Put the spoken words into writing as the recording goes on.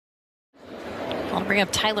Bring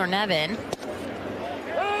up Tyler Nevin.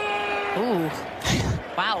 Ooh.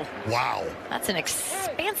 Wow. Wow. That's an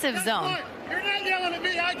expansive zone. You're not yelling at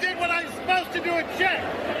me. I did what I was supposed to do and check.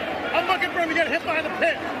 I'm looking for him to get hit by the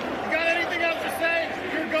pitch. You got anything else to say?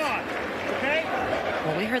 You're gone. Okay?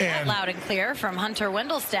 Well, we heard that loud and clear from Hunter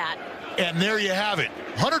Wendelstedt. And there you have it.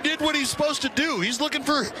 Hunter did what he's supposed to do. He's looking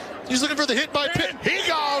for the hit by pitch. He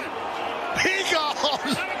gone. He gone.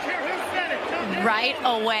 I don't care who said it. Tell me. Right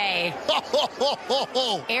away.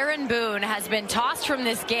 Aaron Boone has been tossed from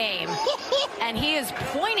this game, and he is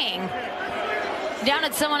pointing down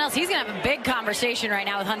at someone else. He's going to have a big conversation right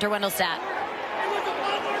now with Hunter Wendelstedt.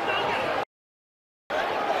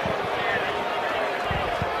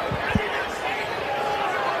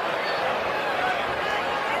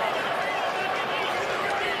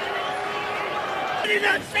 I did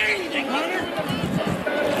not say anything, Hunter.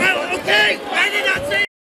 Well, okay, I did not say.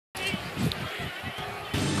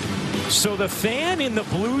 So the fan in the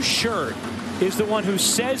blue shirt is the one who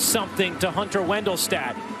says something to Hunter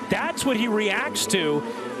Wendelstedt. That's what he reacts to,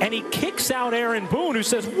 and he kicks out Aaron Boone, who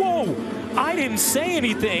says, "Whoa, I didn't say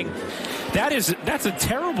anything." That's a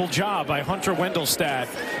terrible job by Hunter Wendelstedt,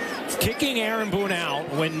 kicking Aaron Boone out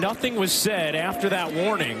when nothing was said after that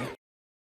warning.